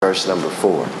verse number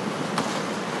 4.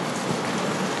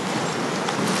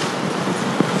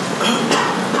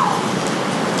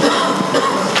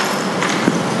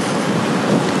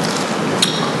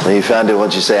 When you found it,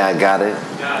 won't you say, I got it?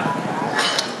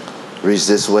 Reads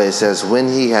this way. It says, when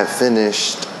he had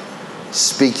finished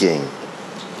speaking,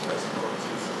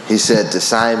 he said to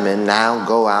Simon, now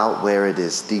go out where it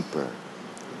is deeper.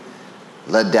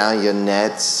 Let down your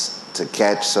nets to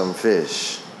catch some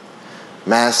fish.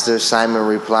 Master, Simon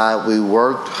replied, we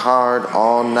worked hard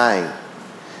all night,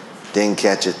 didn't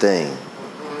catch a thing.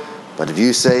 But if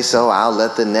you say so, I'll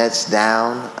let the nets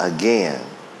down again.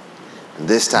 And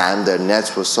this time their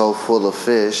nets were so full of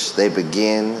fish, they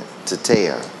began to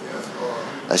tear.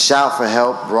 A shout for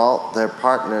help brought their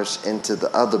partners into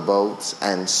the other boats,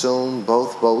 and soon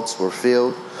both boats were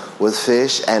filled with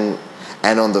fish and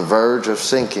on the verge of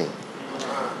sinking.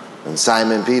 When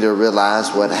Simon Peter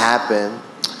realized what happened,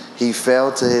 he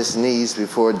fell to his knees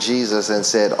before Jesus and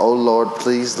said, "Oh Lord,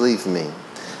 please leave me.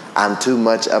 I'm too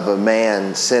much of a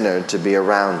man sinner to be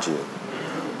around you."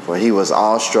 For he was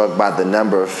awestruck by the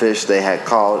number of fish they had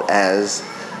caught, as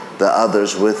the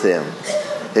others with him.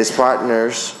 His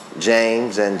partners,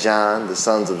 James and John, the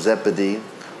sons of Zebedee,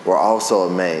 were also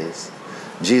amazed.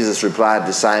 Jesus replied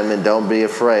to Simon, "Don't be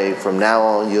afraid. From now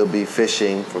on you'll be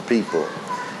fishing for people."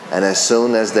 And as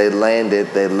soon as they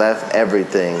landed, they left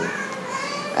everything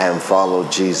and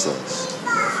followed Jesus.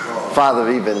 Father,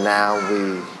 even now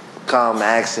we come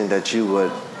asking that you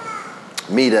would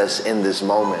meet us in this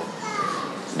moment,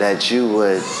 that you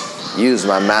would use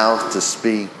my mouth to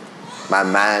speak, my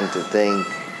mind to think,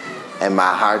 and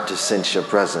my heart to sense your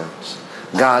presence.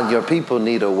 God, your people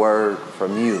need a word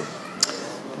from you.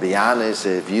 To be honest,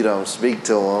 if you don't speak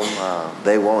to them,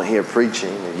 they won't hear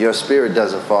preaching. If your spirit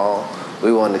doesn't fall,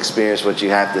 we won't experience what you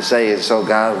have to say. And so,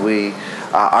 God, we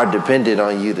are dependent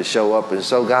on you to show up. And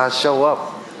so, God, show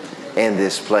up in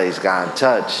this place. God,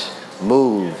 touch,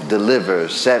 move, deliver,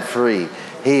 set free,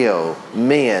 heal,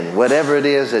 mend, whatever it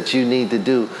is that you need to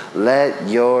do. Let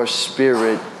your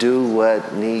spirit do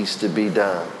what needs to be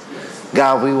done.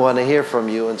 God, we want to hear from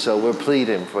you, and so we're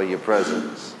pleading for your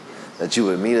presence, that you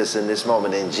would meet us in this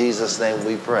moment. In Jesus' name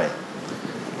we pray.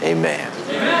 Amen.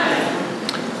 Amen.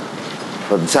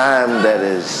 For the time that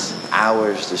is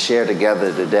ours to share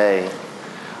together today,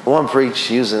 I want to preach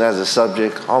using as a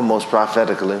subject, almost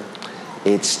prophetically,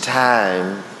 it's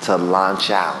time to launch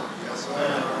out.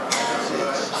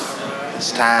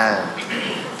 It's time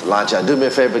to launch out. Do me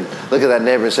a favor, look at that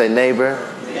neighbor and say, neighbor,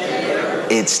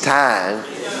 it's time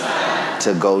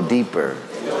to go deeper.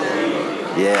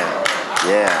 Yeah.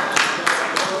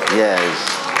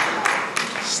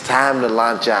 It's time to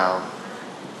launch out.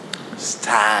 It's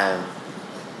time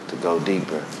to go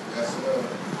deeper.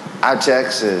 Our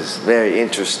text is very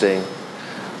interesting.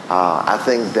 I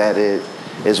think that it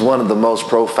is one of the most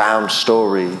profound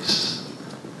stories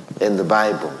in the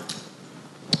Bible.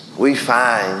 We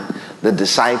find the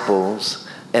disciples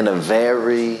in a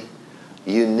very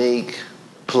unique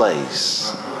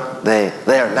place. They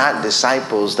are not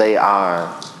disciples, they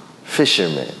are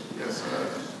fishermen.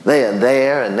 They are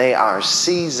there and they are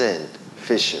seasoned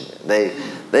fishermen.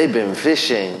 They've been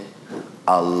fishing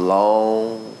a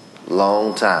long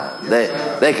time.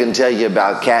 They can tell you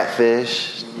about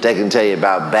catfish. They can tell you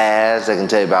about bass. They can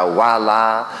tell you about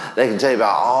walleye. They can tell you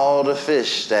about all the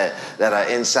fish that are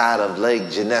inside of Lake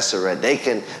Gennesaret. They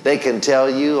can tell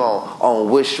you on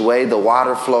which way the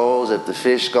water flows, if the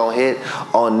fish gonna hit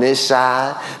on this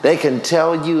side. They can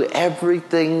tell you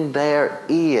everything there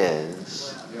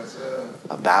is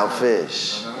about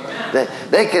fish.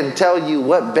 They can tell you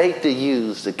what bait to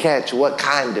use to catch what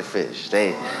kind of fish.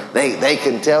 They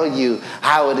can tell you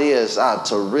how it is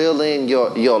to reel in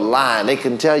your line. They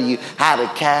can tell you how to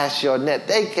cast your net.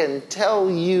 They can tell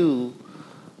you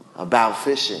about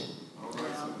fishing.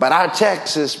 But our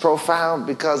text is profound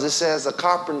because it says a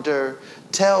carpenter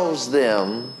tells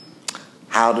them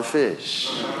how to fish.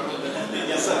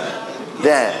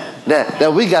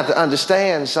 That we got to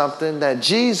understand something, that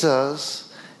Jesus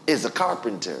is a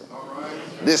carpenter.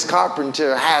 This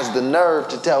carpenter has the nerve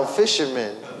to tell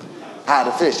fishermen how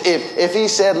to fish. If he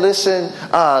said, listen,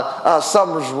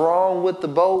 something's wrong with the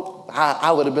boat,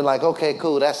 I would have been like, okay,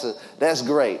 cool, that's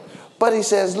great. But he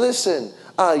says, listen,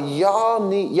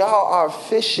 y'all are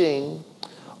fishing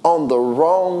on the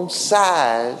wrong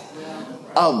side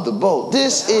of the boat.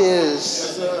 This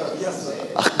is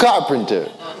a carpenter.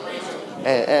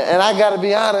 And I got to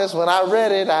be honest, when I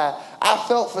read it, I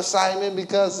felt for Simon,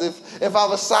 because if I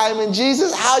was Simon,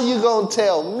 Jesus, how you going to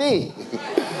tell me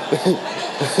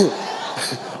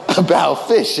about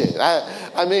fishing?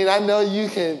 I mean, I know you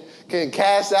can can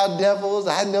cast out devils.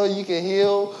 I know you can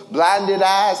heal blinded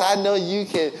eyes. I know you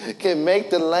can make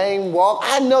the lame walk.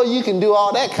 I know you can do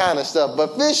all that kind of stuff.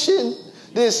 But fishing,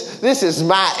 this is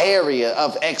my area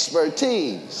of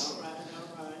expertise.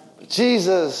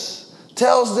 Jesus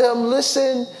tells them,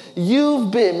 listen, you've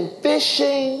been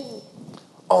fishing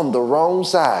on the wrong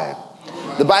side.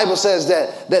 The Bible says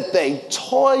that they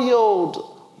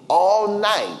toiled all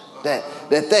night,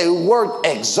 that they worked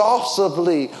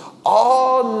exhaustively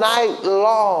all night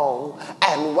long,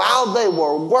 and while they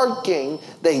were working,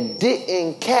 they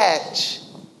didn't catch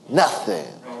nothing.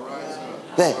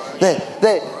 They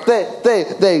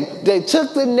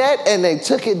took the net and they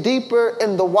took it deeper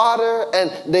in the water,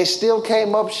 and they still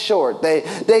came up short. They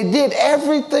did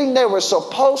everything they were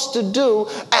supposed to do,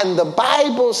 and the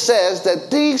Bible says that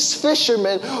these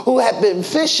fishermen who had been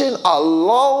fishing a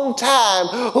long time,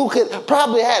 who could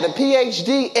probably had a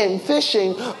PhD in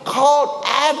fishing, caught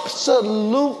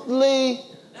absolutely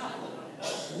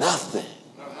nothing.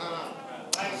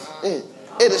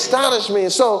 It astonished me.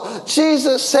 And so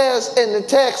Jesus says in the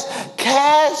text,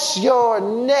 cast your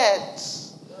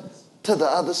nets to the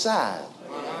other side.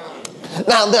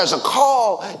 Now, there's a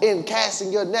call in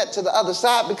casting your net to the other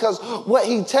side, because what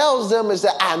he tells them is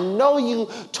that I know you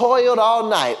toiled all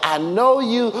night. I know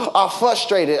you are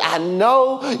frustrated. I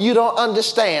know you don't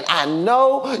understand. I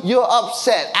know you're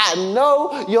upset. I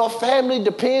know your family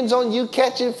depends on you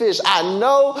catching fish. I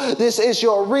know this is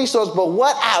your resource. But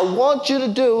what I want you to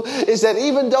do is that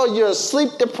even though you're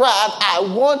sleep deprived, I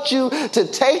want you to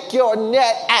take your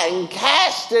net and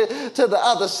cast it to the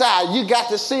other side. You got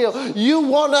to see him. You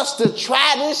want us to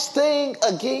try this thing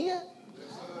again?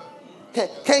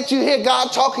 Can't you hear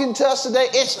God talking to us today?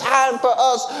 It's time for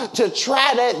us to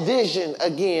try that vision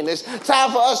again. It's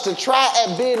time for us to try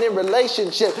at being in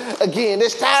relationship again.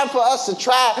 It's time for us to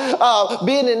try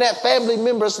being in that family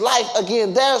member's life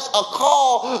again. There's a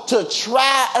call to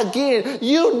try again.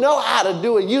 You know how to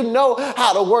do it. You know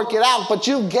how to work it out, but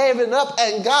you've given up,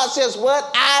 and God says,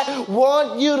 what I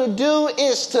want you to do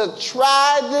is to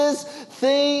try this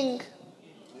thing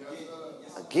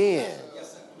again.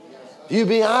 You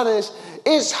be honest,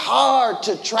 it's hard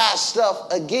to try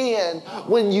stuff again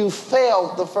when you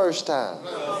failed the first time.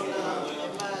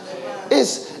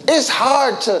 It's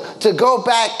hard to go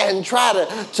back and try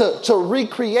to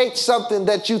recreate something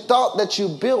that you thought that you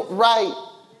built right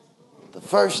the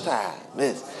first time.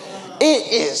 It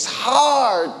is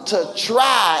hard to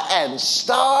try and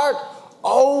start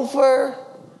over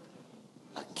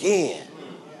again.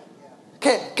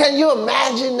 Can you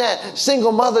imagine that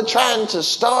single mother trying to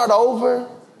start over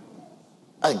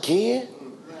again?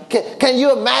 Can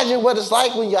you imagine what it's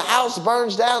like when your house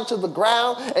burns down to the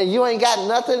ground and you ain't got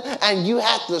nothing and you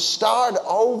have to start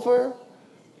over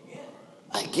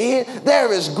again?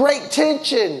 There is great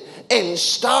tension in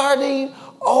starting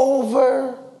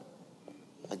over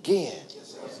again.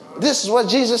 This is what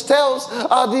Jesus tells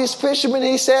these fishermen.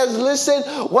 He says, listen,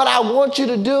 what I want you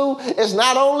to do is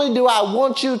not only do I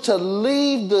want you to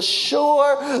leave the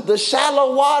shore, the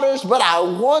shallow waters, but I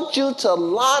want you to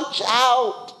launch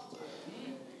out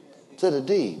to the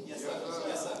deep.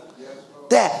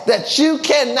 That you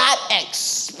cannot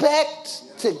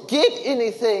expect to get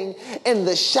anything in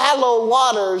the shallow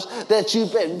waters that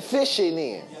you've been fishing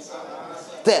in.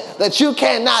 That you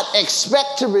cannot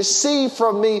expect to receive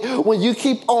from me when you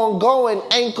keep on going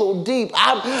ankle deep.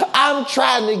 I'm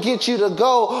trying to get you to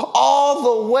go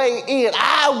all the way in.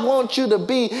 I want you to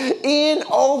be in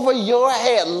over your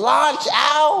head. Launch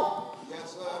out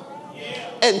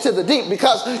into the deep,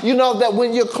 because you know that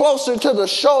when you're closer to the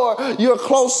shore, you're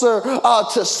closer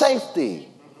to safety.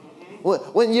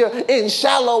 When you're in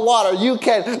shallow water, you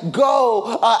can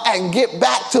go and get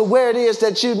back to where it is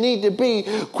that you need to be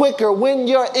quicker. When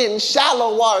you're in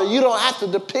shallow water, you don't have to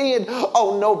depend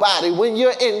on nobody. When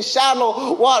you're in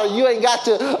shallow water, you ain't got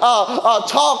to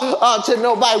talk to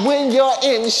nobody. When you're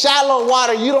in shallow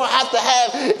water, you don't have to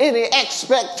have any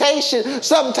expectation.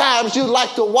 Sometimes you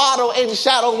like to waddle in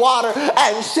shallow water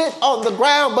and sit on the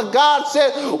ground, but God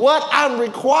said, what I'm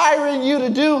requiring you to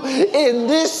do in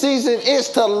this season is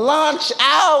to launch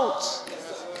out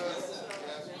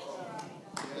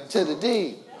to the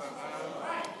deep.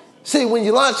 See, when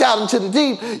you launch out into the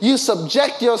deep, you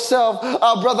subject yourself,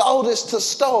 Brother Otis, to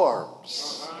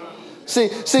storms.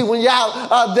 See, when you're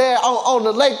out there on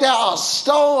the lake, there are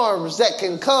storms that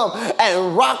can come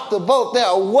and rock the boat. There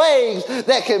are waves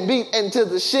that can beat into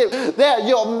the ship.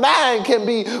 Your mind can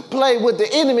be played with. The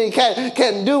enemy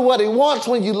can do what he wants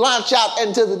when you launch out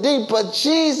into the deep. But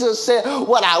Jesus said,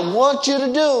 what I want you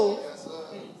to do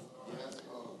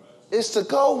is to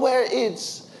go where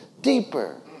it's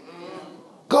deeper.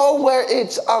 Go where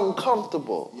it's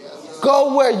uncomfortable.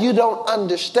 Go where you don't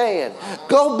understand.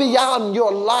 Go beyond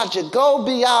your logic. Go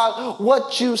beyond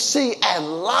what you see and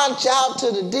launch out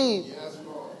to the deep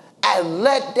and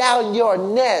let down your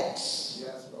nets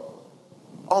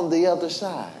on the other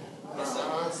side.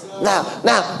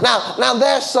 Now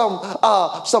there's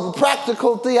some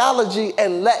practical theology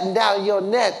in letting down your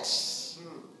nets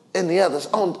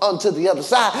onto the other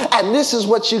side. And this is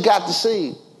what you got to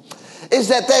see, is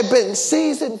that they've been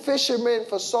seasoned fishermen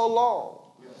for so long.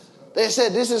 They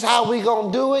said, this is how we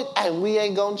gonna do it, and we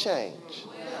ain't gonna change.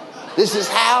 This is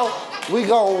how we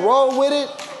gonna roll with it,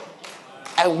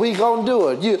 and we gonna do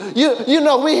it. You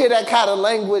know, we hear that kind of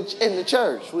language in the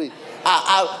church.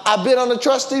 I've been on the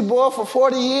trustee board for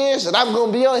 40 years, and I'm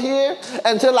gonna be on here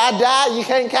until I die. You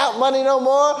can't count money no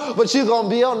more, but you're gonna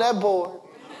be on that board.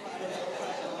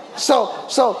 So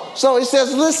he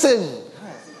says, listen,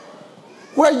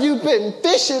 where you've been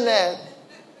fishing at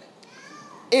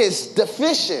is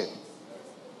deficient.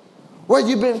 Where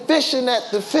you've been fishing at,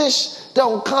 the fish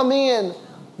don't come in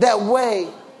that way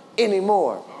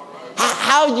anymore.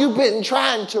 How you've been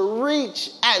trying to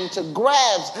reach and to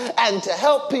grasp and to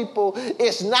help people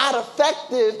is not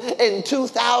effective in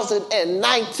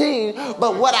 2019.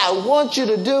 But what I want you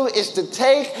to do is to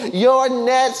take your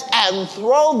nets and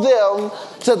throw them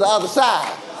to the other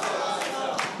side.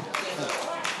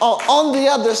 On the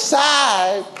other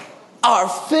side are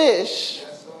fish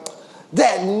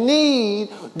that need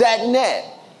that net.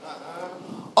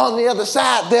 On the other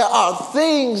side, there are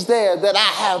things there that I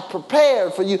have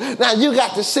prepared for you. Now, you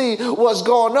got to see what's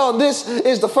going on. This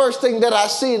is the first thing that I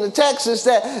see in the text, is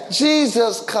that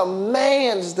Jesus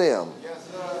commands them.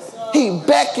 He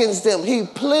beckons them. He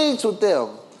pleads with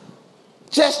them.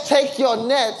 Just take your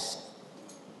nets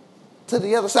to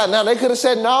the other side. Now, they could have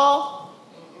said, no,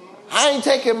 I ain't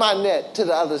taking my net to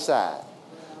the other side.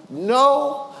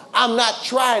 No, I'm not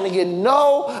trying again.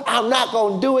 No, I'm not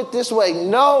going to do it this way.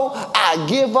 No, I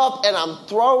give up and I'm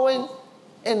throwing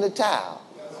in the towel.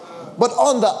 But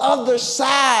on the other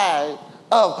side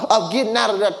of getting out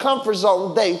of their comfort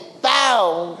zone, they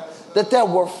found that there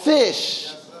were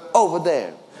fish over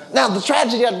there. Now, the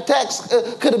tragedy of the text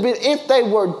could have been, if they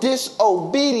were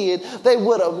disobedient, they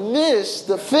would have missed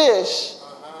the fish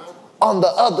on the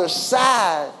other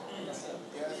side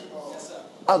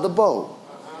of the boat.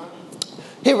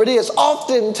 Here it is.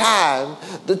 Oftentimes,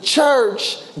 the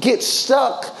church gets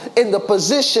stuck in the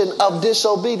position of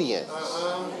disobedience.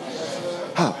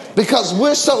 Because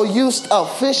we're so used to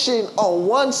fishing on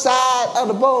one side of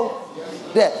the boat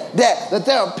that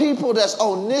there are people that's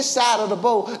on this side of the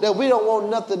boat that we don't want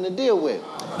nothing to deal with.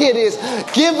 Here it is.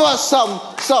 Give us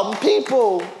some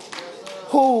people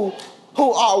who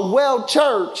are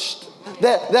well-churched,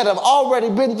 that have already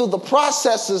been through the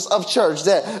processes of church,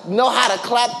 that know how to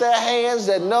clap their hands,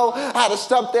 that know how to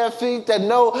stump their feet, that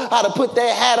know how to put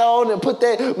their hat on and put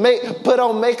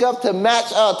on makeup to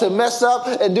match, to mess up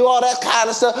and do all that kind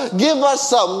of stuff. Give us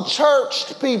some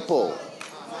churched people.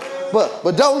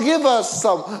 But don't give us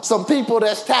some people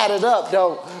that's tatted up.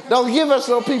 Don't give us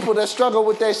no people that struggle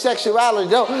with their sexuality.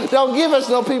 Don't give us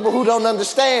no people who don't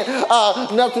understand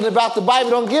nothing about the Bible.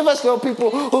 Don't give us no people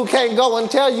who can't go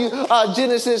and tell you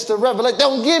Genesis to Revelation.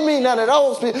 Don't give me none of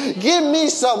those people. Give me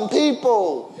some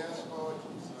people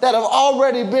that have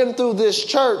already been through this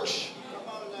church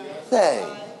thing.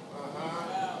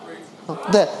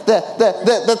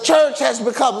 The church has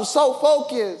become so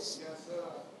focused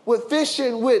with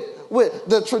fishing with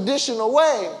the traditional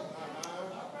way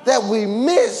that we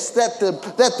miss that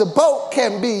the boat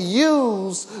can be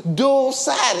used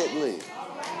dual-sidedly.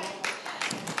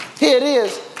 Here it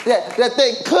is, that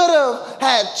they could have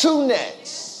had two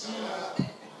nets.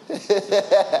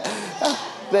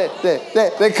 They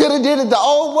could have did it the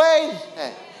old way,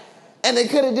 and they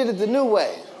could have did it the new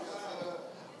way.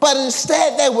 But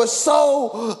instead, they were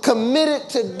so committed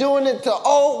to doing it the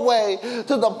old way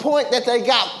to the point that they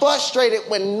got frustrated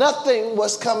when nothing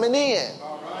was coming in.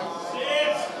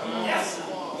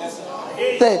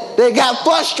 They got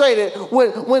frustrated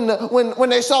when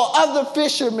they saw other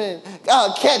fishermen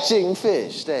catching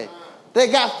fish. They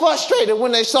got frustrated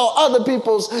when they saw other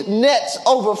people's nets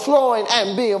overflowing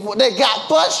and being full. They got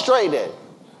frustrated.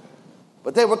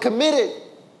 But they were committed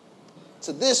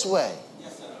to this way.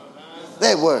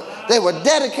 They were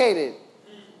dedicated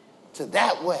to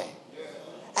that way.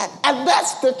 And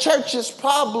that's the church's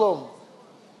problem,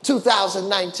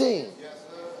 2019.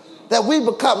 That we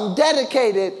become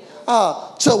dedicated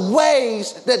to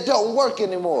ways that don't work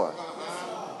anymore.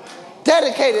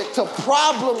 Dedicated to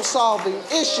problem-solving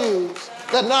issues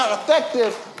that are not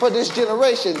effective for this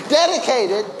generation.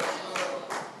 Dedicated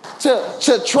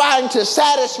to trying to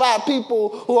satisfy people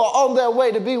who are on their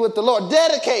way to be with the Lord.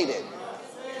 Dedicated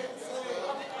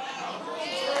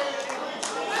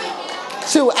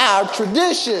to our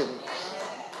tradition.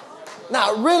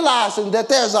 Not realizing that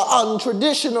there's an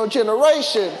untraditional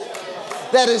generation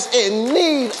that is in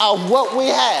need of what we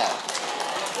have.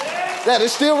 That it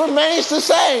still remains the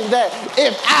same. That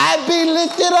if I be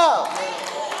lifted up,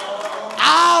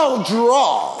 I'll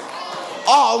draw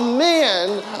all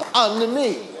men unto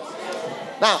me.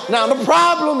 Now the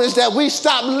problem is that we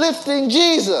stop lifting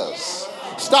Jesus.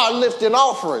 Start lifting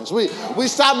offerings. We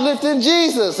stop lifting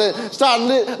Jesus and start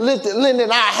lending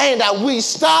our hand out. We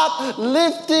stop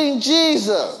lifting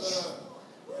Jesus.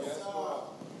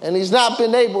 And he's not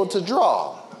been able to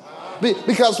draw.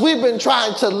 Because we've been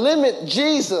trying to limit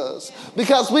Jesus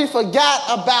because we forgot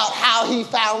about how he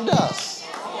found us.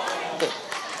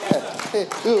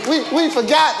 We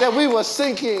forgot that we were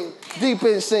sinking deep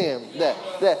in sin.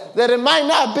 That it might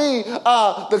not be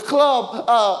the club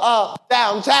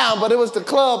downtown, but it was the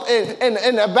club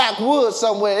in the backwoods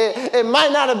somewhere. It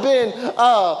might not have been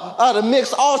the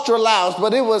mixed ultra lounge,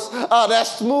 but it was that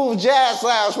smooth jazz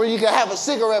lounge where you could have a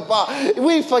cigarette bar.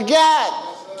 We forgot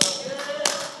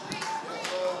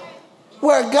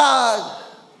where God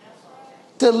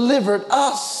delivered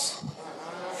us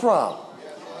from.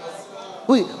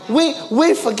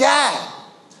 We forgot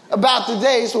about the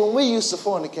days when we used to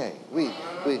fornicate.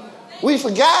 We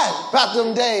forgot about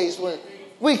them days when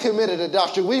we committed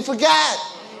adultery. We forgot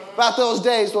about those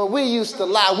days when we used to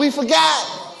lie. We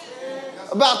forgot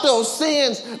about those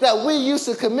sins that we used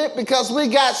to commit because we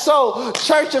got so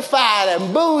churchified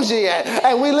and bougie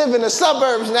and we live in the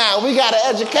suburbs now. We got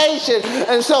an education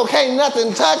and so can't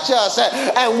nothing touch us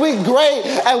and we great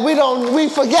and we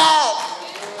forgot.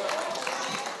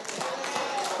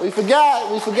 We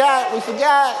forgot.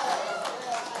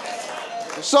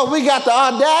 So we got the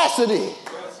audacity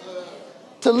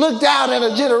to look down at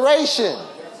a generation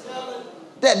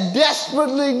that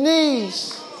desperately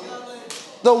needs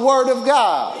the word of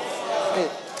God.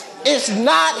 It's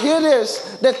not, hear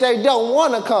this, that they don't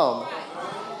want to come.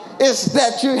 It's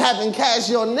that you haven't cast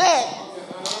your net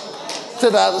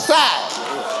to the other side.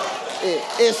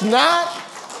 It's not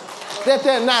that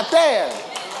they're not there,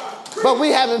 but we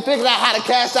haven't figured out how to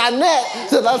cast our net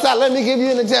to the other side. Let me give you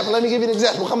an example.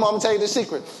 Come on, I'm going to tell you the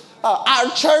secret.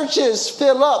 Our churches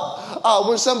fill up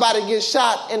when somebody gets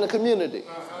shot in the community.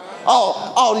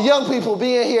 All the young people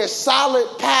being here,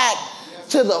 solid packed,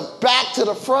 to the back, to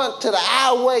the front, to the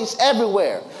aisleways,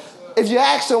 everywhere. If you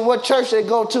ask them what church they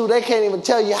go to, they can't even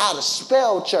tell you how to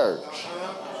spell church.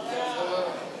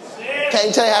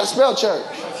 Can't tell you how to spell church.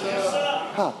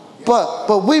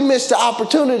 But we miss the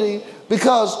opportunity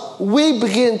because we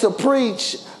begin to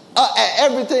preach at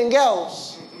everything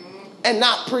else and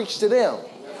not preach to them.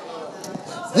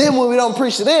 Then when we don't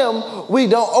preach to them, we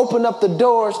don't open up the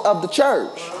doors of the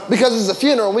church. Because it's a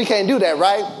funeral, we can't do that,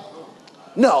 right?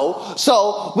 No.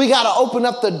 So we got to open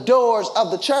up the doors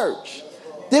of the church.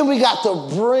 Then we got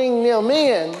to bring them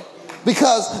in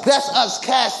because that's us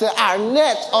casting our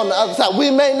nets on the other side.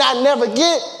 We may not never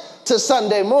get to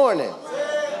Sunday morning,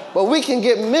 but we can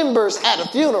get members at a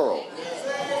funeral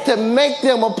to make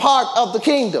them a part of the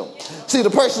kingdom. See, the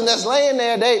person that's laying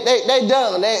there, they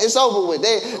done. It's over with.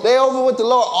 They over with the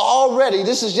Lord already.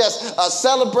 This is just a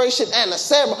celebration and a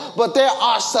ceremony. But there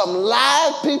are some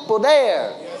live people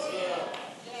there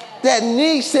that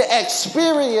needs to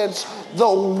experience the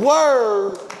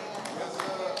word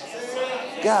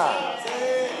God.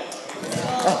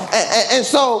 And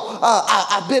so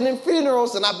I've been in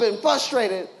funerals and I've been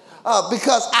frustrated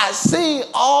because I see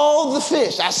all the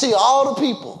fish. I see all the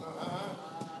people.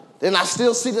 Then I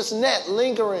still see this net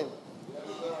lingering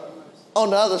on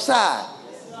the other side.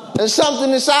 And something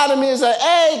inside of me is like,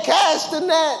 hey, cast the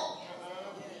net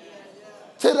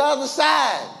to the other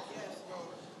side.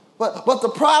 But the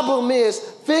problem is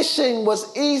fishing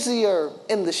was easier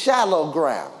in the shallow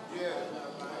ground.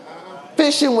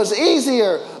 Fishing was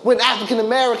easier when African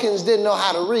Americans didn't know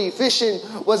how to read. Fishing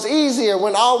was easier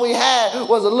when all we had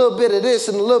was a little bit of this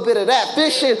and a little bit of that.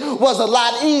 Fishing was a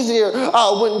lot easier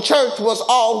when church was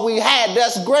all we had.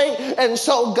 That's great. And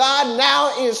so God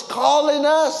now is calling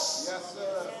us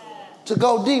to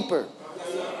go deeper.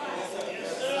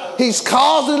 He's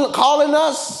calling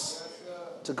us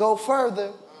to go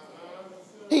further.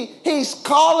 He's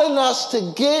calling us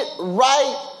to get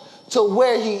right to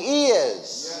where he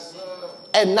is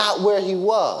and not where he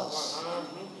was.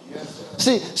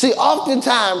 See,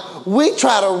 oftentimes we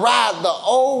try to ride the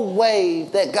old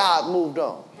wave that God moved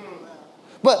on.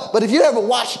 But if you ever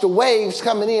watch the waves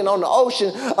coming in on the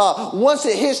ocean, once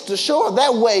it hits the shore,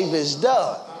 that wave is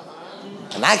done.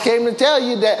 And I came to tell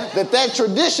you that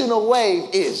traditional way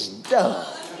is done.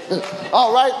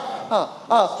 All right?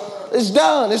 It's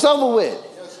done. It's over with.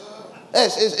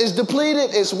 It's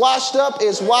depleted. It's washed up.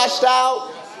 It's washed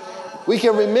out. We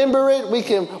can remember it. We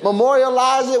can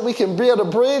memorialize it. We can build a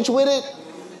bridge with it.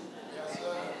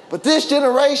 But this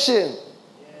generation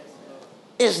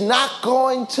is not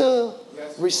going to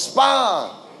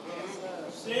respond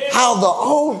how the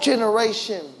old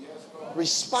generation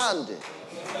responded.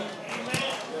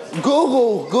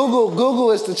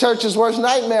 Google is the church's worst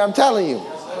nightmare, I'm telling you.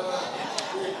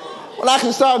 When I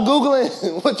can start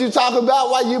Googling what you talk about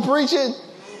while you preaching,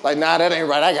 like, nah, that ain't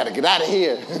right. I got to get out of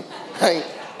here.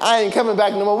 I ain't coming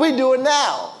back no more. We do it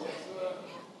now.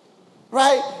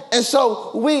 Right? And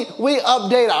so we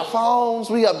update our phones,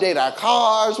 we update our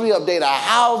cars, we update our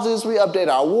houses, we update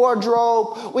our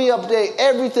wardrobe, we update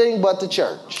everything but the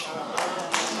church.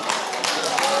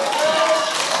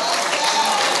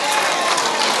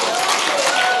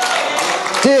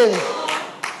 Then,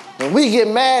 when we get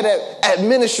mad at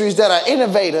ministries that are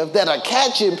innovative, that are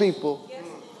catching people,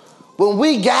 when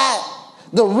we got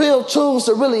the real tools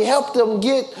to really help them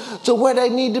get to where they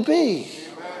need to be.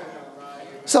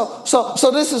 So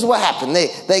this is what happened.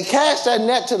 They cast their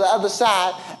net to the other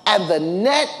side, and the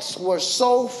nets were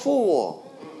so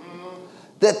full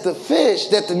that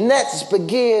the nets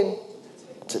began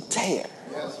to tear.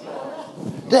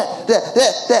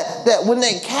 That when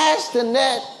they cast the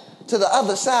net to the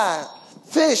other side,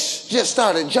 fish just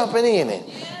started jumping in it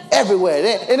everywhere.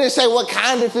 It didn't say what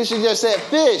kind of fish, it just said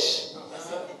fish.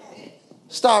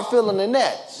 Start filling the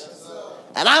nets.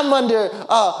 And I'm under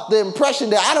the impression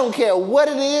that I don't care what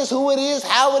it is, who it is,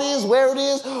 how it is, where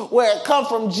it come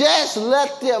from. Just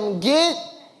let them get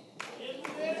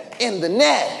in the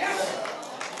net.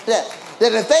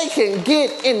 That if they can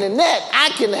get in the net, I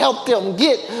can help them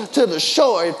get to the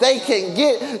shore. If they can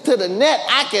get to the net,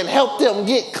 I can help them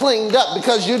get cleaned up.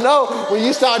 Because you know, when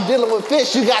you start dealing with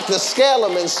fish, you got to scale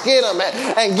them and skin them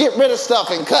and get rid of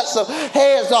stuff and cut some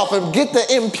heads off and get the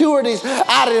impurities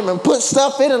out of them and put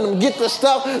stuff in them, get the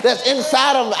stuff that's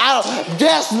inside them out.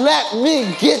 Just let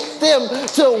me get them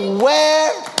to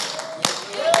where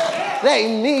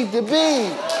they need to be.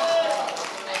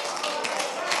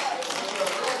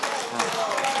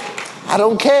 I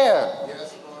don't care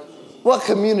what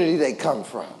community they come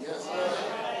from.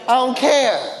 I don't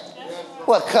care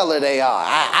what color they are.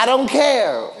 I don't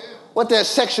care what their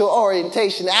sexual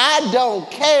orientation. I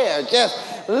don't care. Just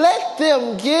let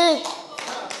them get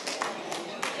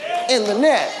in the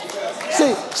net.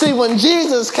 See, when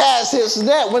Jesus cast his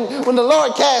net, when the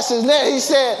Lord cast his net, he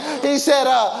said,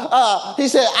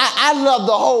 I love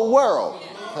the whole world.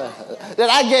 That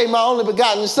I gave my only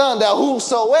begotten son, that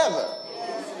whosoever.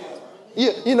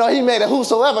 You know, he made a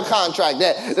whosoever contract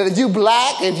that if you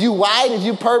black, if you white, if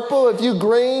you purple, if you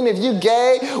green, if you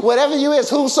gay, whatever you is,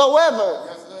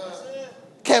 whosoever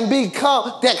can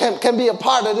become, that can be a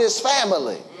part of this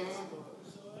family.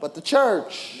 But the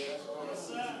church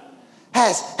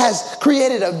has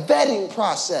created a vetting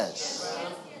process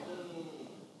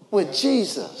with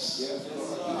Jesus.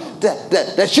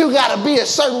 That you got to be a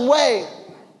certain way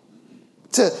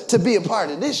to be a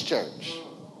part of this church.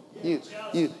 You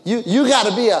got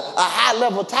to be a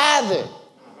high-level tither.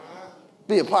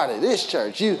 Be a part of this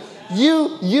church. You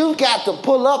got to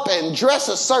pull up and dress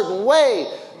a certain way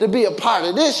to be a part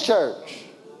of this church.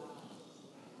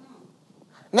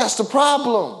 And that's the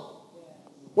problem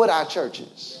with our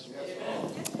churches.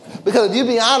 Because if you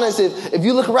be honest, if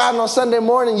you look around on Sunday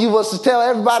morning, you was to tell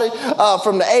everybody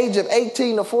from the age of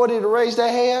 18 to 40 to raise their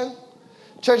hand,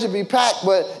 church would be packed,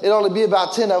 but it'd only be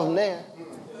about 10 of them there.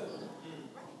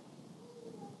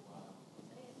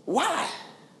 Why?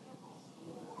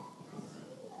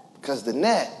 Because the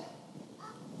net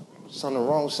is on the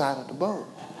wrong side of the boat.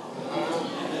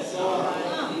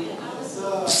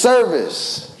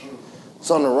 Service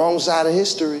is on the wrong side of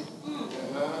history.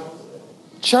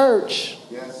 Church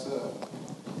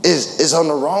is on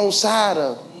the wrong side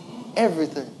of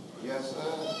everything.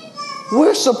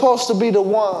 We're supposed to be the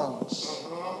ones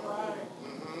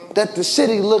that the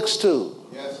city looks to.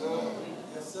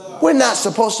 We're not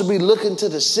supposed to be looking to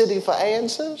the city for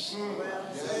answers.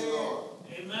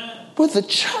 We're the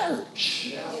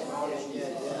church.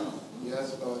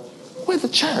 We're the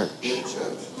church.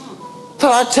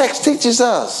 So our text teaches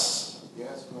us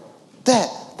that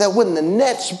when the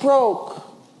nets broke,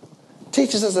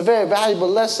 teaches us a very valuable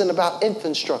lesson about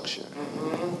infrastructure.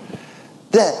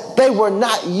 That they were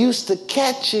not used to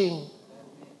catching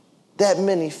that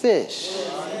many fish.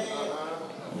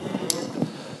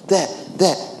 That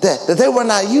they were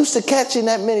not used to catching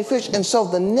that many fish. And so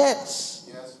the nets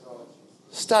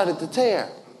started to tear.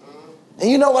 And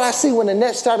you know what I see when the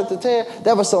net started to tear?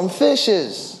 There were some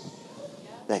fishes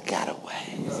that got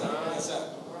away.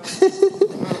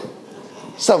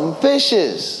 Some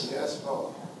fishes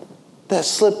that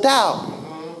slipped out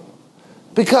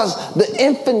because the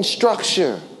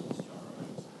infrastructure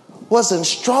wasn't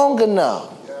strong enough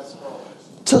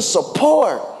to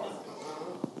support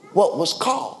what was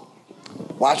called.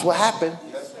 Watch what happened.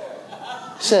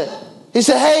 He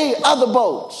said, hey, other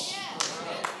boats.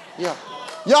 Yeah.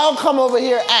 Y'all come over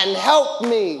here and help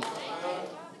me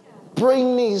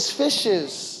bring these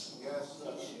fishes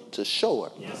to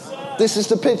shore. This is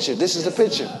the picture. This is the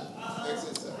picture.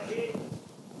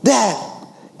 That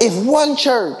if one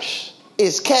church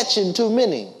is catching too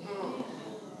many,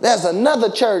 there's another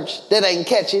church that ain't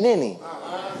catching any.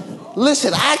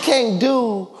 Listen, I can't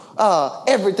do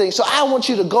everything. So I want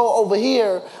you to go over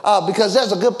here because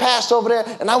there's a good pastor over there,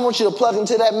 and I want you to plug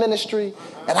into that ministry,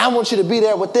 and I want you to be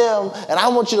there with them, and I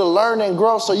want you to learn and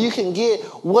grow so you can get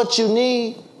what you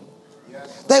need.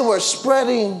 They were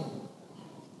spreading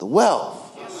the wealth.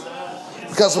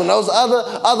 Because when those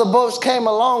other boats came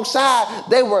alongside,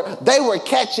 they were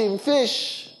catching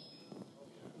fish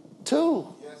too.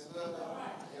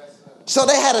 So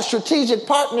they had a strategic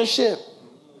partnership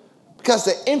because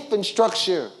the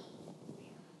infrastructure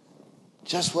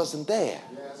just wasn't there.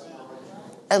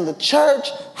 And the church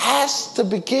has to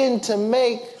begin to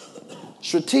make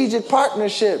strategic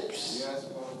partnerships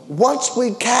once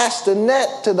we cast the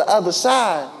net to the other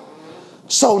side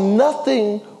so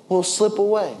nothing will slip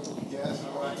away.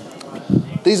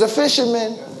 These are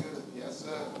fishermen.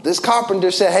 This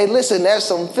carpenter said, hey, listen, there's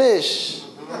some fish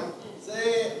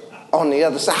on the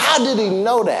other side. How did he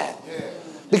know that?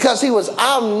 Because he was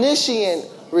omniscient,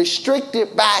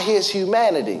 restricted by his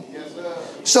humanity.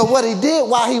 So what he did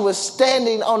while he was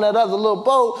standing on that other little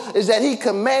boat is that he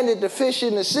commanded the fish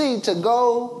in the sea to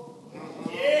go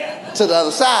to the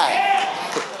other side.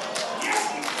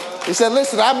 He said,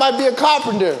 listen, I might be a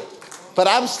carpenter, but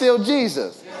I'm still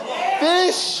Jesus.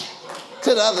 Fish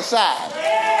to the other side.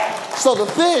 So the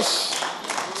fish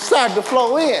started to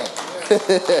flow in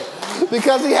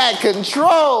because he had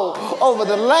control over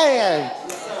the land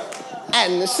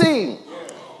and the sea.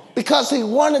 Because he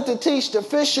wanted to teach the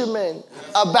fishermen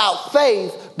about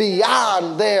faith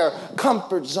beyond their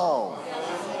comfort zone.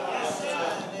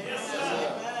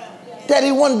 That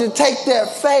he wanted to take their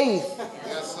faith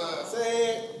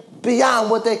beyond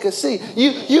what they could see.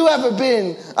 You ever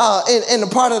been in a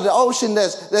part of the ocean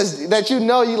that you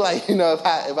like,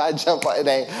 if I jump on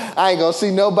it, I ain't gonna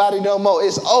see nobody no more.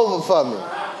 It's over for me.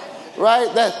 Right?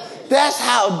 That's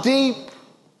how deep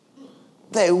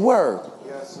they were.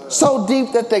 So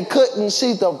deep that they couldn't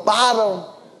see the bottom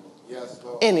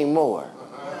anymore.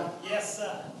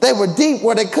 They were deep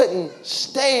where they couldn't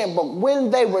stand, but when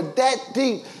they were that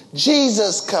deep,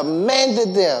 Jesus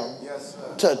commanded them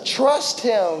to trust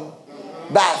him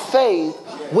by faith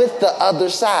with the other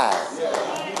side.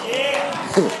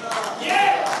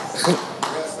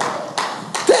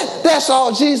 That's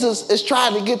all Jesus is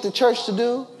trying to get the church to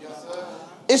do.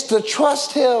 It's to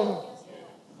trust him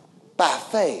by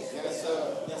faith.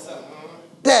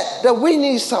 That we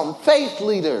need some faith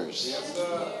leaders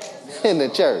in the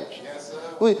church.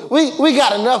 We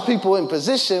got enough people in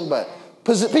position, but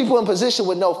people in position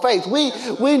with no faith.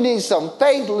 We need some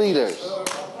faith leaders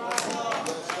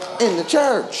in the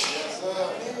church.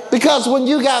 Because when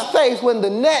you got faith, when the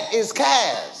net is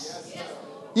cast,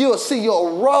 you'll see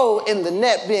your role in the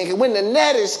net being. When the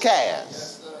net is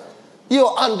cast,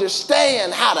 you'll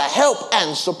understand how to help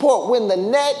and support. When the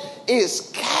net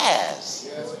is cast,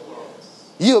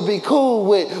 you'll be cool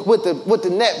with the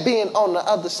net being on the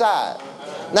other side.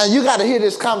 Now you got to hear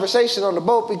this conversation on the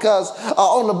boat because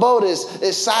on the boat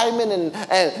is Simon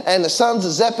and the sons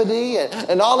of Zebedee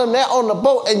and all of that on the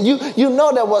boat, and you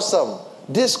know there was some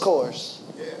discourse.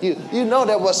 You know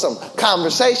there was some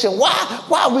conversation.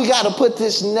 Why we got to put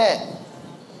this net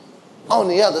on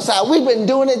the other side? We've been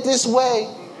doing it this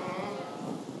way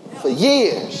for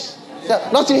years.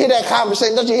 Now, don't you hear that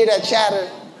conversation? Don't you hear that chatter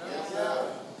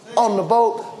on the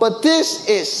boat? But this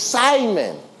is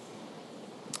Simon,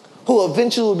 who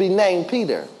eventually will be named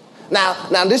Peter.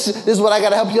 Now this is what I got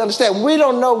to help you understand. We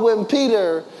don't know when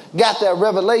Peter got that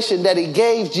revelation that he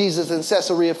gave Jesus in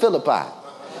Caesarea Philippi.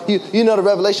 You know the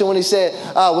revelation when he said,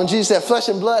 when Jesus said, flesh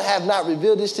and blood have not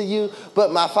revealed this to you,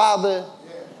 but my Father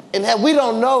in heaven. We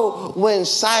don't know when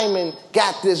Simon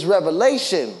got this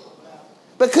revelation.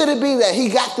 But could it be that he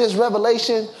got this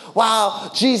revelation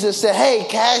while Jesus said, hey,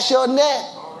 cast your net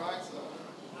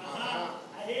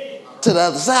to the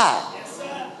other side?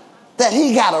 That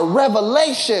he got a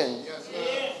revelation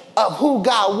of who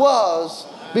God was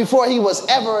before he was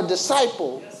ever a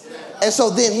disciple And so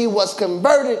then he was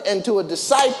converted into a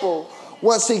disciple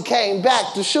once he came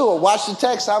back to shore. Watch the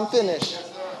text, I'm finished.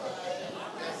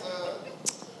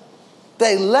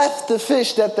 They left the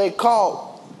fish that they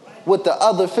caught with the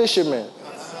other fishermen,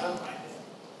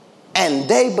 and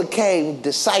they became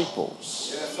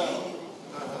disciples.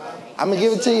 I'm going to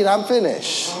give it to you and I'm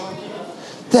finished.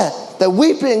 That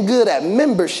we've been good at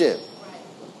membership.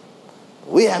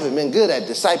 We haven't been good at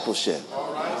discipleship.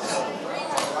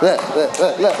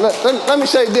 Let me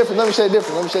show you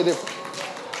different.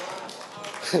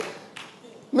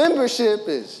 Membership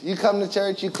is you come to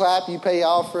church, you clap, you pay your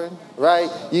offering, right?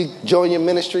 You join your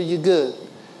ministry, you're good.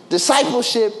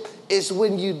 Discipleship is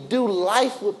when you do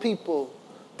life with people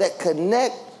that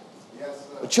connect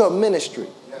with your ministry.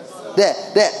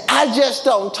 That I just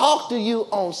don't talk to you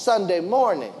on Sunday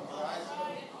morning,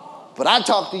 but I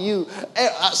talk to you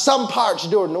some parts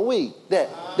during the week. That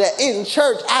in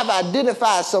church I've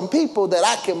identified some people that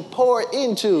I can pour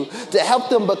into to help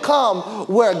them become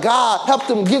help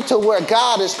them get to where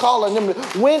God is calling them.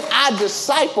 When I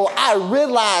disciple, I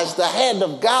realize the hand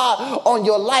of God on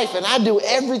your life, and I do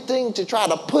everything to try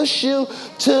to push you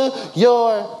to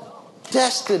your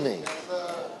destiny.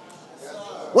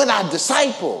 When I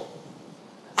disciple,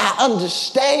 I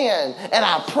understand and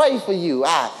I pray for you.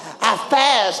 I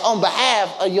fast on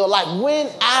behalf of your life. When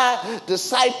I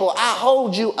disciple, I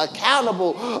hold you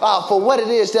accountable for what it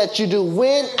is that you do.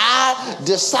 When I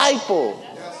disciple,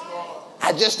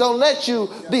 I just don't let you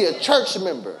be a church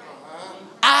member.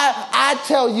 I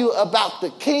tell you about the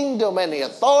kingdom and the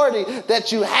authority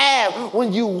that you have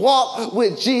when you walk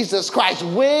with Jesus Christ.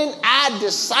 When I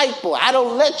disciple, I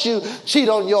don't let you cheat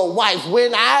on your wife.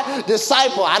 When I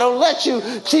disciple, I don't let you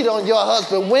cheat on your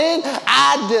husband. When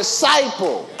I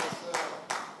disciple,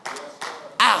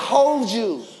 I hold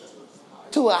you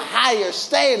to a higher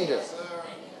standard.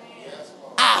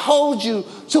 I hold you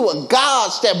to a God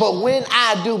standard. But when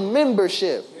I do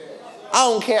membership, I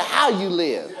don't care how you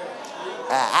live.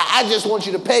 I just want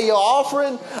you to pay your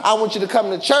offering. I want you to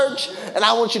come to church, and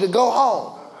I want you to go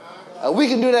home. We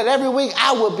can do that every week.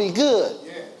 I will be good.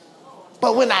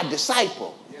 But when I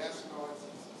disciple,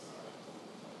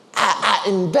 I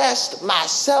invest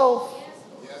myself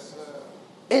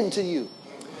into you.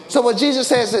 So what Jesus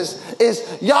says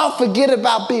is y'all forget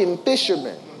about being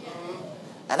fishermen,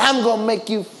 and I'm going to make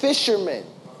you fishermen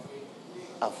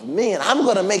of men. I'm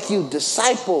going to make you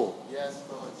disciple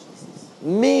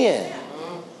men.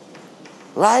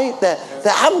 Right? That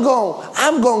I'm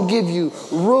going to give you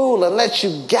rule and let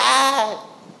you guide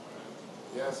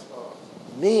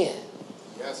men.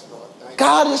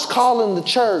 God is calling the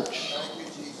church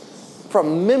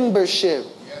from membership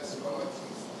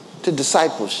to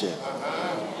discipleship.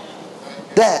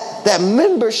 That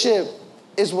membership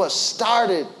is what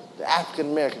started the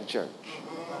African American church.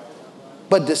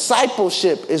 But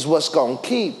discipleship is what's going to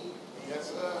keep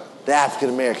the African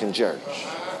American church.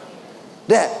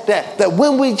 That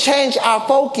when we change our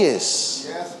focus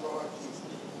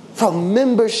from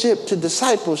membership to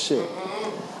discipleship,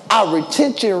 our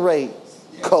retention rate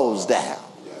goes down.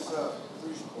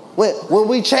 When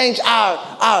we change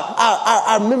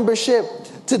our membership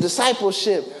to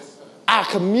discipleship, our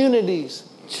communities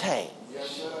change.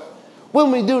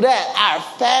 When we do that, our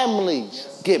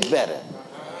families get better.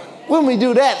 When we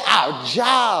do that, our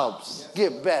jobs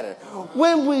get better.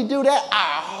 When we do that,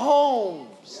 our homes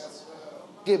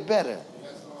get better.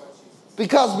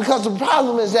 Because the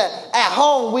problem is that at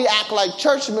home we act like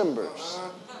church members.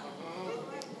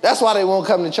 That's why they won't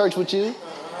come to church with you.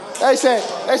 They say,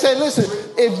 listen,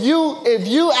 if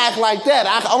you act like that,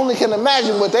 I only can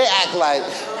imagine what they act like.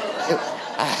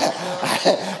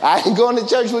 I ain't going to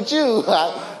church with you.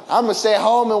 I'm going to stay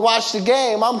home and watch the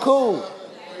game. I'm cool.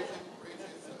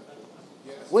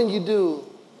 When you do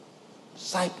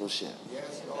discipleship,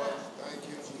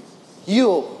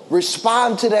 you'll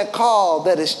respond to that call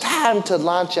that it's time to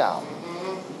launch out.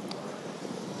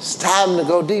 It's time to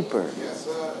go deeper.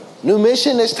 New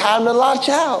mission, it's time to launch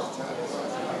out.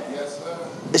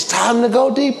 It's time to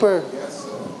go deeper.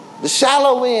 The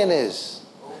shallow end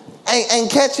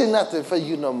ain't catching nothing for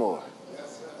you no more.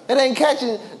 It ain't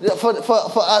catching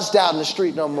for us down the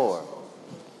street no more.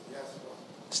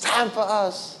 It's time for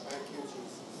us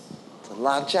to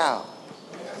launch out.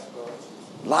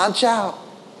 Launch out.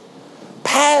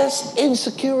 Past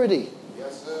insecurity.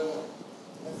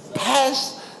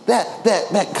 Past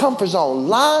that comfort zone.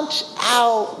 Launch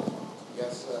out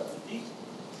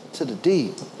to the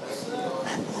deep.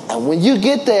 And when you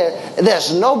get there,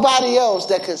 there's nobody else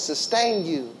that can sustain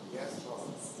you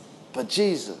but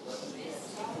Jesus.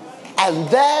 And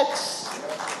that's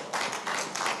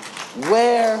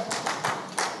where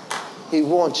he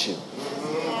wants you.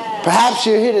 Perhaps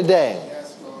you're here today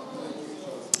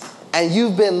and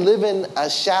you've been living a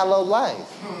shallow life.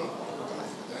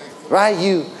 Right?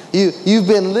 You've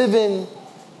been living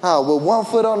with one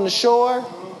foot on the shore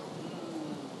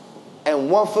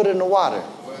and one foot in the water.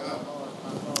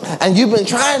 And you've been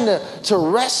trying to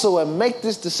wrestle and make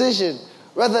this decision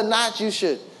whether or not you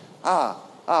should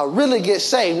really get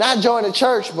saved. Not join the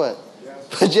church, but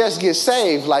just get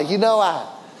saved. Like,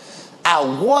 I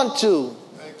want to.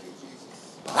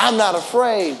 I'm not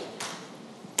afraid.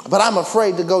 But I'm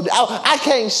afraid to go. I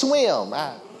can't swim.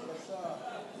 I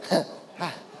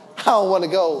don't want to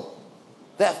go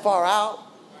that far out.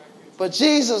 But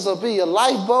Jesus will be your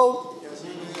lifeboat.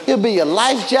 He'll be your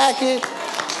life jacket.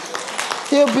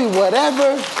 He'll be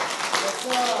whatever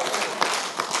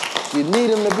you need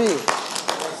him to be.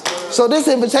 So this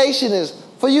invitation is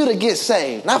for you to get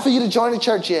saved. Not for you to join the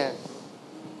church yet,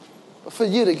 but for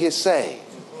you to get saved.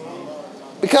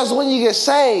 Because when you get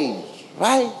saved,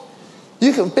 right,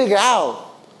 you can figure out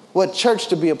what church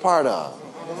to be a part of.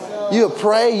 You'll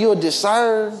pray, you'll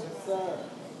discern.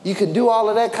 You can do all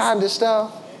of that kind of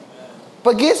stuff.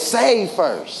 But get saved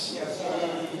first.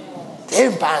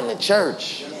 Then find the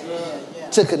church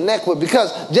to connect with.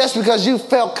 Because just because you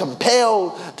felt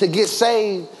compelled to get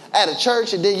saved at a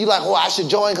church and then you're like, well, I should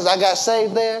join because I got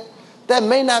saved there. That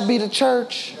may not be the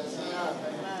church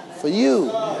for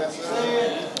you.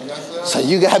 So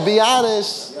you got to be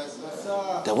honest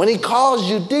that when he calls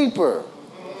you deeper,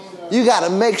 you got to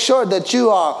make sure that you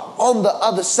are on the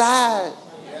other side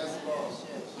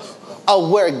of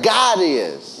where God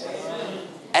is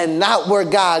and not where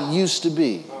God used to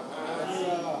be.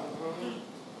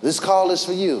 This call is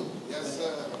for you.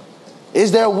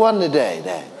 Is there one today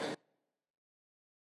that